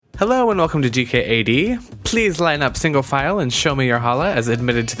Hello and welcome to GKAD. Please line up single file and show me your holla as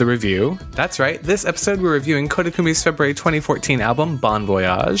admitted to the review. That's right, this episode we're reviewing Kodakumi's February 2014 album, Bon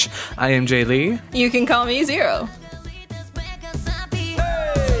Voyage. I am Jay Lee. You can call me Zero.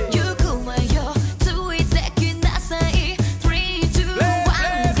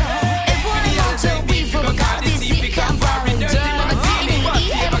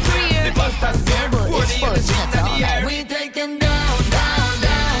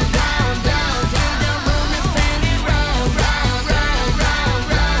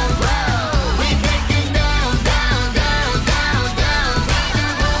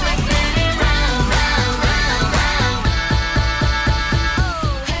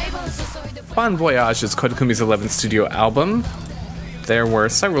 Bon Voyage is Kodakumi's 11th studio album. There were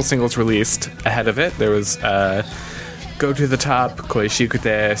several singles released ahead of it. There was Go to the Top,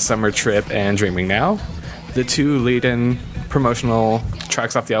 Koishikute, Summer Trip, and Dreaming Now. The two lead-in promotional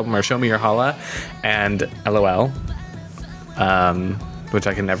tracks off the album are Show Me Your Holla and LOL, which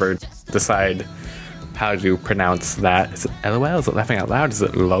I can never decide how to pronounce that. Is it LOL? Is it laughing out loud? Is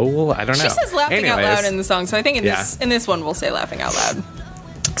it LOL? I don't know. She says laughing out loud in the song, so I think in this one we'll say laughing out loud.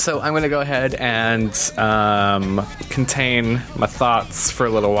 So I'm going to go ahead and contain my thoughts for a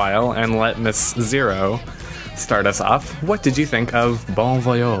little while and let Miss Zero start us off. What did you think of Bon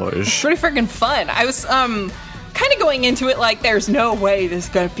Voyage? Pretty freaking fun. I was kind of going into it like there's no way this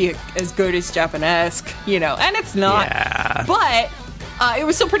is going to be as good as Japanesque, and it's not. Yeah. But it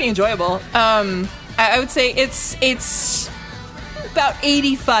was still pretty enjoyable. I would say it's about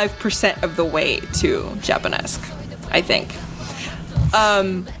 85% of the way to Japanesque, I think.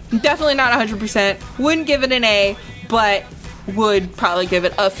 Definitely not 100%. Wouldn't give it an A, but would probably give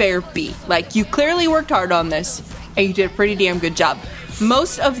it a fair B. Like, you clearly worked hard on this, and you did a pretty damn good job.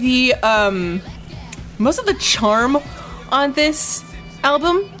 Most of the charm on this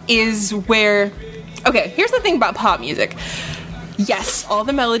album is where... Okay, here's the thing about pop music. Yes, all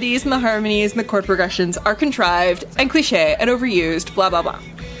the melodies and the harmonies and the chord progressions are contrived and cliche and overused, blah, blah, blah.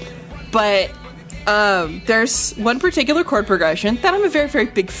 But... there's one particular chord progression that I'm a very, very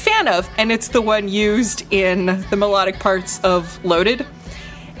big fan of, and it's the one used in the melodic parts of Loaded.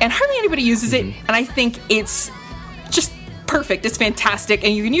 And hardly anybody uses it, and I think it's just perfect. It's fantastic,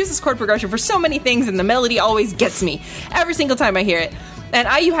 and you can use this chord progression for so many things, and the melody always gets me every single time I hear it. And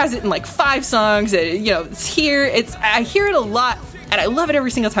IU has it in like 5 songs, and, it's here. I hear it a lot, and I love it every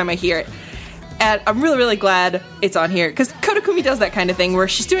single time I hear it. And I'm really, really glad it's on here, because Kodakumi does that kind of thing, where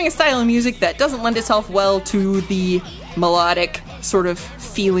she's doing a style of music that doesn't lend itself well to the melodic sort of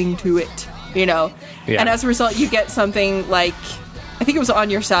feeling to it, Yeah. And as a result, you get something like, I think it was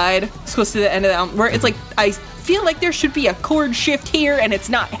On Your Side, it's close to the end of the album, where it's like, I feel like there should be a chord shift here, and it's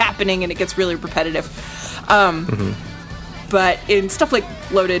not happening, and it gets really repetitive. But in stuff like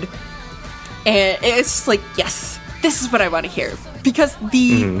Loaded, and it's just like, yes, this is what I want to hear, because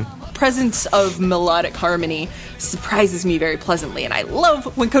the... presence of melodic harmony surprises me very pleasantly, and I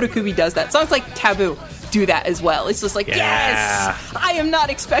love when Kodakumi does that. Songs like Taboo do that as well. It's just like, yes, I am not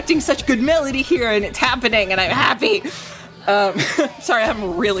expecting such good melody here, and it's happening, and I'm happy. Sorry,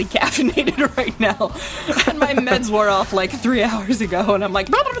 I'm really caffeinated right now, and my meds wore off like 3 hours ago, and I'm like,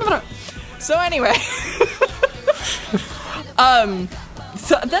 blah, blah, blah, blah. So anyway,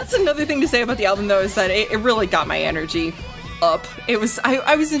 so that's another thing to say about the album, though, is that it really got my energy up. It was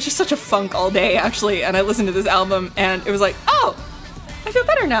I was in just such a funk all day, actually, and I listened to this album, and it was like, oh, I feel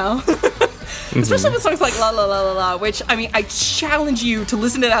better now. Especially with songs like La La La La La, which, I mean, I challenge you to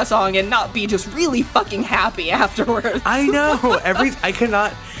listen to that song and not be just really fucking happy afterwards. I know. I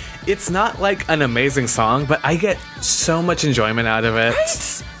cannot... It's not like an amazing song, but I get so much enjoyment out of it.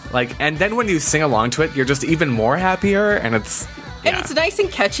 Right? Like, and then when you sing along to it, you're just even more happier, and it's... And it's nice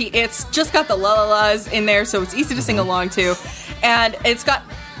and catchy. It's just got the la-la-las in there, so it's easy to sing along to. And it's got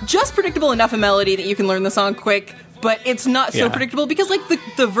just predictable enough a melody that you can learn the song quick, but it's not so predictable because, like,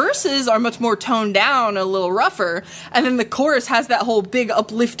 the verses are much more toned down, a little rougher, and then the chorus has that whole big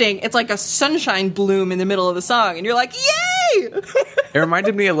uplifting, it's like a sunshine bloom in the middle of the song, and you're like, yay! It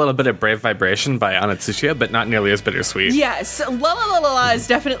reminded me a little bit of Brave Vibration by Onitsuchiya, but not nearly as bittersweet. Yes, La La La La La is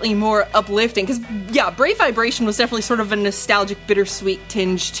definitely more uplifting, because, Brave Vibration was definitely sort of a nostalgic, bittersweet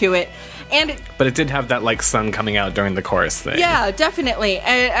tinge to it, but it did have that, like, sun coming out during the chorus thing. Yeah, definitely,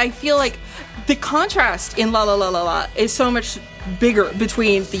 and I feel like the contrast in La La La La La is so much bigger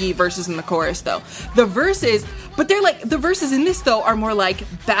between the verses and the chorus, though. The verses in this, though, are more like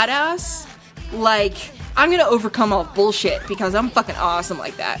badass, like, I'm gonna overcome all bullshit because I'm fucking awesome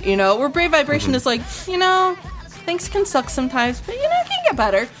like that, Where Brave Vibration is like, things can suck sometimes, but, it can get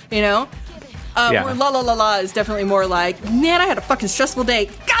better, Where La La La La is definitely more like, man, I had a fucking stressful day.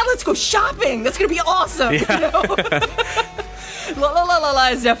 God, let's go shopping. That's gonna be awesome. Yeah. You know? La La La La La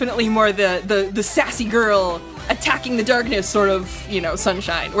is definitely more the sassy girl attacking the darkness sort of, you know,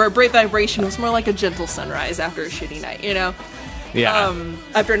 sunshine. Where Brave Vibration was more like a gentle sunrise after a shitty night, you know? Yeah.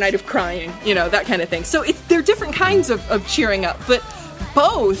 After a night of crying, you know, that kind of thing. So they're different kinds of cheering up, but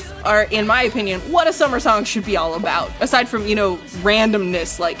both are, in my opinion, what a summer song should be all about. Aside from, you know,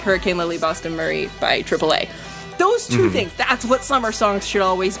 randomness like Hurricane Lily, Boston Murray by AAA. Those two things, that's what summer songs should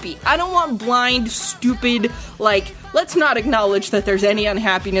always be. I don't want blind, stupid, like, let's not acknowledge that there's any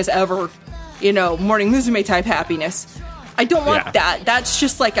unhappiness ever, you know, Morning Musume type happiness. I don't want that. That's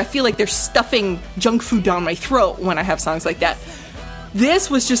just like, I feel like they're stuffing junk food down my throat when I have songs like that.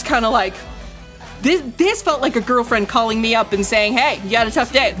 This was just kind of like, this felt like a girlfriend calling me up and saying, hey, you had a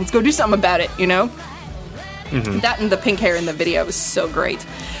tough day. Let's go do something about it, you know? That and the pink hair in the video was so great.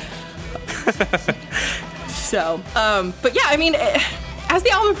 So, but yeah, I mean, as the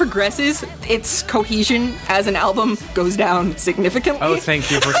album progresses, its cohesion as an album goes down significantly. Oh,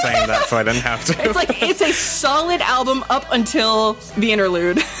 thank you for saying that so I didn't have to. It's like, it's a solid album up until the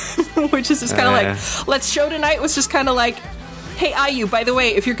interlude, which is just kind of like, Let's Show Tonight was just kind of like, hey, IU, by the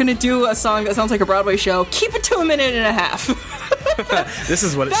way, if you're going to do a song that sounds like a Broadway show, keep it to a minute and a half. This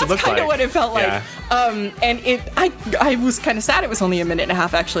is what it should look like. That's kind of what it felt like. And I was kind of sad it was only a minute and a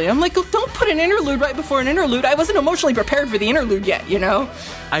half, actually. I'm like, don't put an interlude right before an interlude. I wasn't emotionally prepared for the interlude yet, you know?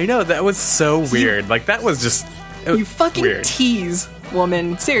 I know, that was so weird. Like, that was just You fucking weird. tease,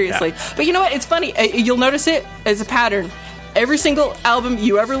 woman. Seriously. Yeah. But you know what? It's funny. You'll notice it as a pattern. Every single album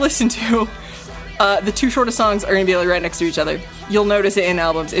you ever listen to, the two shortest songs are going to be like right next to each other. You'll notice it in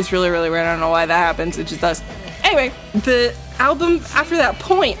albums. It's really, really weird. I don't know why that happens. It just does. Anyway, the album after that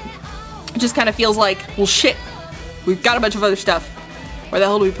point just kind of feels like, well, shit. We've got a bunch of other stuff. Where the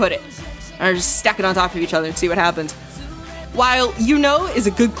hell do we put it? And I just stack it on top of each other and see what happens. While You Know is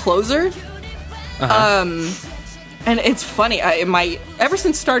a good closer, and it's funny, ever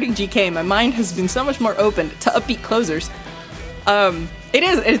since starting GK, my mind has been so much more open to upbeat closers.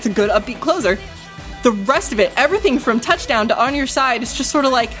 It's a good upbeat closer. The rest of it, everything from Touchdown to On Your Side, is just sort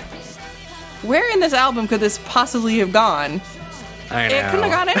of like, where in this album could this possibly have gone? I know. It couldn't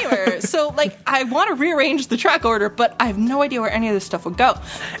have gone anywhere. So, like, I want to rearrange the track order, but I have no idea where any of this stuff would go.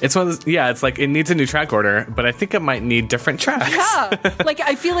 It's one of those, it's like, it needs a new track order, but I think it might need different tracks. Yeah. Like,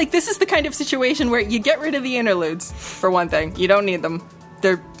 I feel like this is the kind of situation where you get rid of the interludes, for one thing. You don't need them.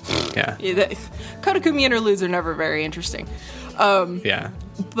 They're... Kodakumi interludes are never very interesting.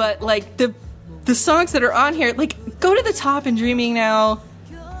 But, like, the songs that are on here, like, Go to the Top and Dreaming Now,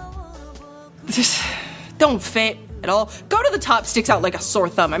 just don't fit at all. Go to the Top sticks out like a sore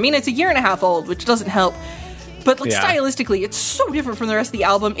thumb. I mean, it's a year and a half old, which doesn't help. But, like, stylistically, it's so different from the rest of the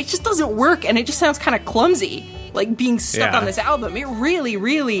album. It just doesn't work, and it just sounds kind of clumsy, like, being stuck on this album. It really,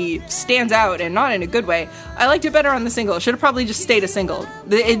 really stands out, and not in a good way. I liked it better on the single. It should have probably just stayed a single.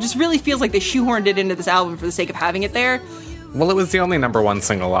 It just really feels like they shoehorned it into this album for the sake of having it there. Well, it was the only number one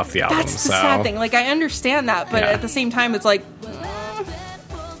single off the album, That's the sad thing. Like, I understand that, but at the same time, it's like,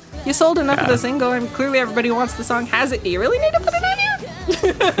 you sold enough of the single, and clearly everybody wants the song. Has it? Do you really need to put it on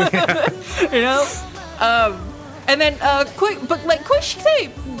here? You know? And then,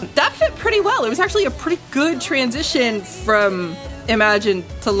 Koishite, that fit pretty well. It was actually a pretty good transition from Imagine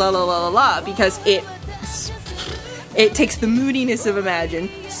to La La La La La, because it takes the moodiness of Imagine,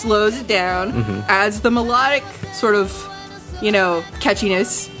 slows it down, adds the melodic sort of,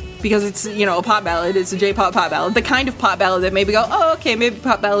 catchiness, because it's, a pop ballad. It's a J-pop pop ballad. The kind of pop ballad that maybe go, oh, okay, maybe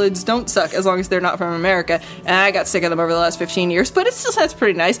pop ballads don't suck as long as they're not from America. And I got sick of them over the last 15 years, but it still sounds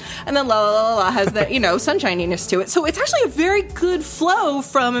pretty nice. And then La La La La has that, sunshininess to it. So it's actually a very good flow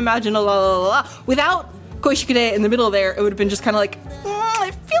from Imagine La La La La. Without Koishikure in the middle there, it would have been just kind of like,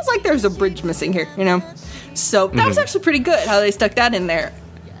 it feels like there's a bridge missing here, So that was actually pretty good how they stuck that in there.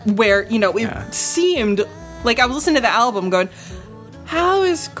 Where, it seemed like I was listening to the album going, how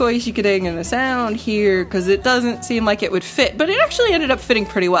is Koishikure gonna sound here? Because it doesn't seem like it would fit. But it actually ended up fitting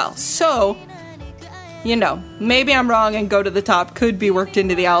pretty well. So, maybe I'm wrong and Go to the Top could be worked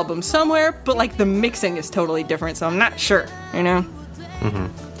into the album somewhere, but, like, the mixing is totally different, so I'm not sure,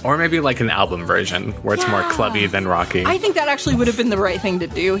 Or maybe, like, an album version, where it's more clubby than rocky. I think that actually would have been the right thing to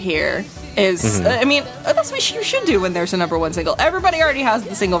do here, is, that's what you should do when there's a number one single. Everybody already has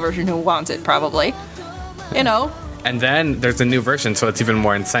the single version who wants it, probably. And then there's a new version, so it's even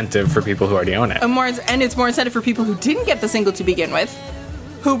more incentive for people who already own it. And it's more incentive for people who didn't get the single to begin with,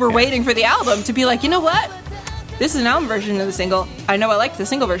 who were waiting for the album to be like, you know what? This is an album version of the single. I know I like the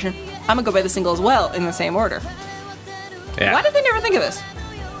single version. I'm gonna go buy the single as well in the same order. Yeah. Why did they never think of this?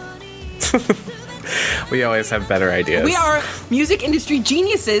 We always have better ideas. We are music industry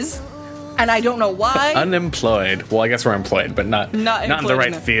geniuses, and I don't know why. Unemployed. Well, I guess we're employed, but not in the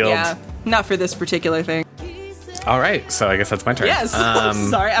right field. Yeah, not for this particular thing. All right, so I guess that's my turn. Yes.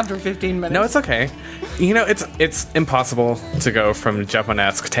 Sorry, after 15 minutes. No, it's okay. You know, it's impossible to go from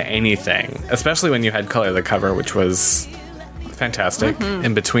Japonesque to anything, especially when you had Color the Cover, which was fantastic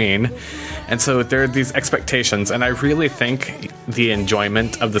in between. And so there are these expectations, and I really think the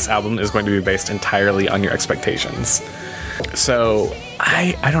enjoyment of this album is going to be based entirely on your expectations. So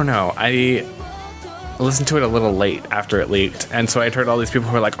I don't know. I listened to it a little late after it leaked, and so I'd heard all these people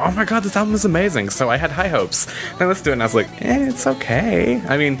who were like, oh my god, this album is amazing, so I had high hopes. And I listened to it and I was like, it's okay.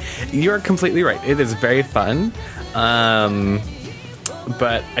 I mean, you're completely right, it is very fun,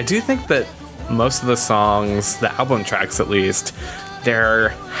 but I do think that most of the songs, the album tracks at least, they're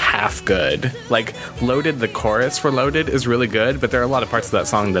half good. Like, Loaded, the chorus for Loaded is really good, but there are a lot of parts of that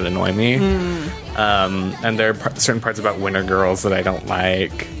song that annoy me. And there are certain parts about Winter Girls that I don't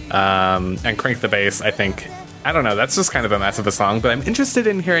like. And Crank the Bass, I think, I don't know, that's just kind of a mess of a song, but I'm interested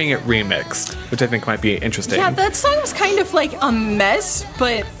in hearing it remixed, which I think might be interesting. Yeah, that song was kind of like a mess,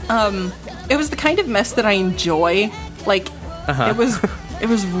 but it was the kind of mess that I enjoy. Like, it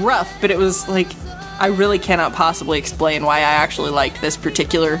was rough, but it was like, I really cannot possibly explain why I actually liked this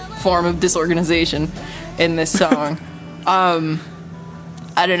particular form of disorganization in this song. I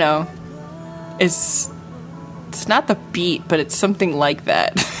don't know. It's not the beat, but it's something like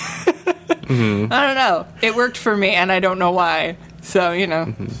that. I don't know. It worked for me, and I don't know why. So, you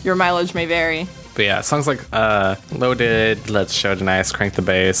know, your mileage may vary. But yeah, songs like Loaded, Let's Show Tonight, Crank the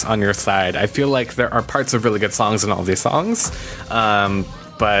Bass, On Your Side. I feel like there are parts of really good songs in all these songs,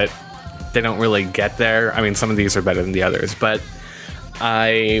 but they don't really get there. I mean, some of these are better than the others, but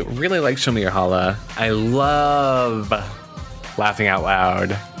I really like Show Me Your Holla. I love Laughing Out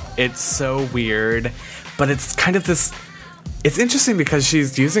Loud. It's so weird, but it's kind of this... It's interesting because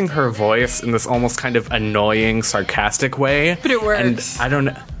she's using her voice in this almost kind of annoying, sarcastic way. But it works. And I don't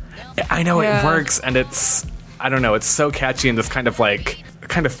know. I know it works, and it's... I don't know, it's so catchy in this kind of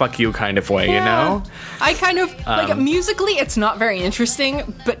fuck you kind of way, you know? I kind of, like, musically, it's not very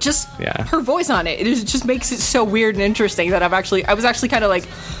interesting, but just her voice on it just makes it so weird and interesting that I was actually kind of like,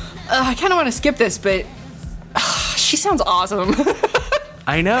 I kind of want to skip this, but she sounds awesome.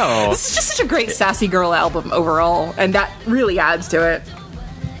 I know. This is just such a great sassy girl album overall, and that really adds to it.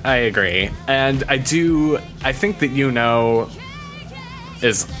 I agree. And I think that You Know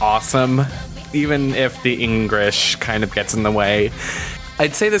is awesome, even if the English kind of gets in the way.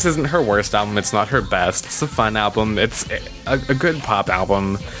 I'd say this isn't her worst album. It's not her best. It's a fun album. It's a good pop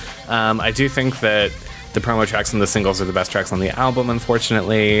album. I do think that the promo tracks and the singles are the best tracks on the album,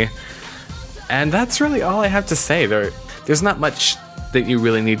 unfortunately. And that's really all I have to say. There's not much that you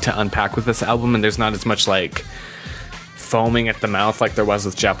really need to unpack with this album, and there's not as much, like, foaming at the mouth like there was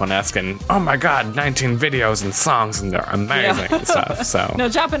with Japonesque, and oh my god, 19 videos and songs, and they're amazing and stuff. So no,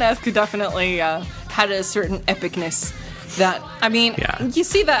 Japonesque definitely had a certain epicness that, I mean, you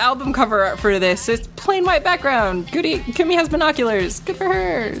see the album cover art for this, it's plain white background. Kumi has binoculars. Good for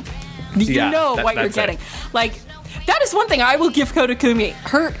her. You know what you're getting. Like, that is one thing I will give Kota Kumi.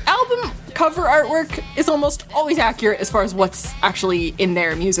 Her album cover artwork is almost always accurate as far as what's actually in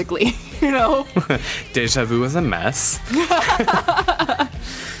there musically, you know? Deja Vu is a mess.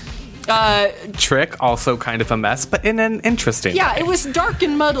 Trick, also kind of a mess, but in an interesting way. It was dark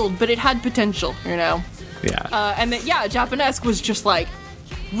and muddled, but it had potential, you know? Yeah. And then, Japonesque was just, like,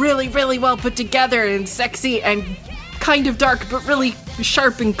 really, really well put together and sexy and kind of dark, but really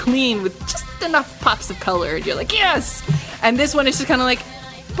sharp and clean with just enough pops of color. And you're like, yes! And this one is just kind of like,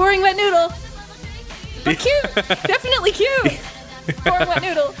 boring wet noodle. But cute. Definitely cute. Boring wet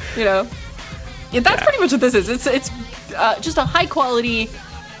noodle. You know? Yeah, that's pretty much what this is. It's just a high quality,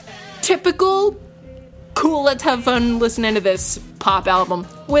 typical, cool, let's have fun listening to this pop album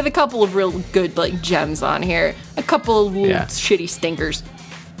with a couple of real good, like, gems on here. A couple of little shitty stinkers.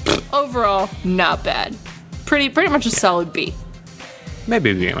 Overall, not bad. Pretty much a solid B.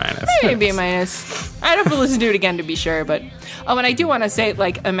 Maybe B minus. Maybe B minus. I'd have to listen to it again to be sure, but and I do want to say,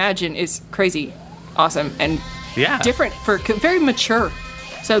 like, Imagine is crazy, awesome, and different very mature.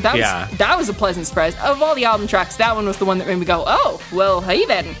 So that was a pleasant surprise. Of all the album tracks, that one was the one that made me go, oh, well, hey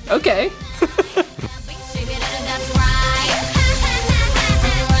then, okay.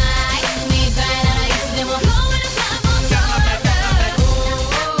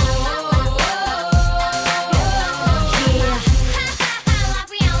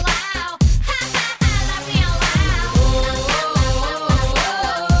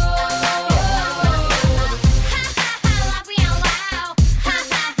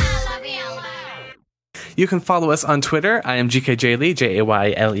 You can follow us on Twitter. I am GKJlee,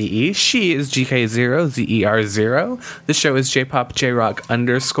 Jaylee. She is GK0ZER0. The show is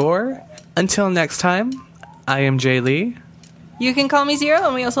JPopJRock_. Until next time, I am Jaylee. You can call me Zero,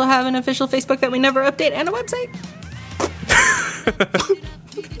 and we also have an official Facebook that we never update and a website.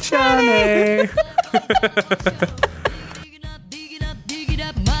 Johnny.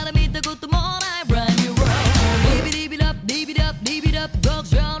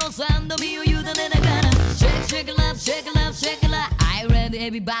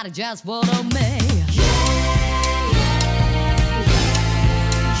 Everybody just follow me.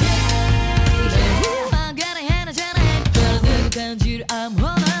 I'm getting hand in hand. I'm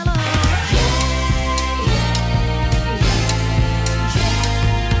all alone.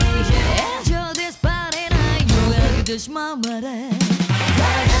 Enjoy this party night. You gotta get this moment.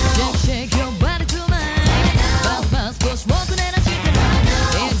 Shake your body tonight. Bounce, bounce, go smoking and I shake it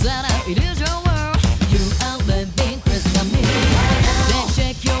right. Inside out, it is your world. You are living crystal me.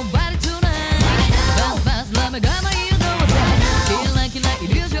 Shake your body tonight. Bounce, bounce, let me go, you know what's right. Feel like it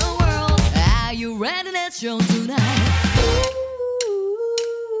is your world. Are you ready? Let's show tonight.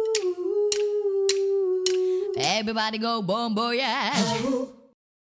 Everybody go bon voyage.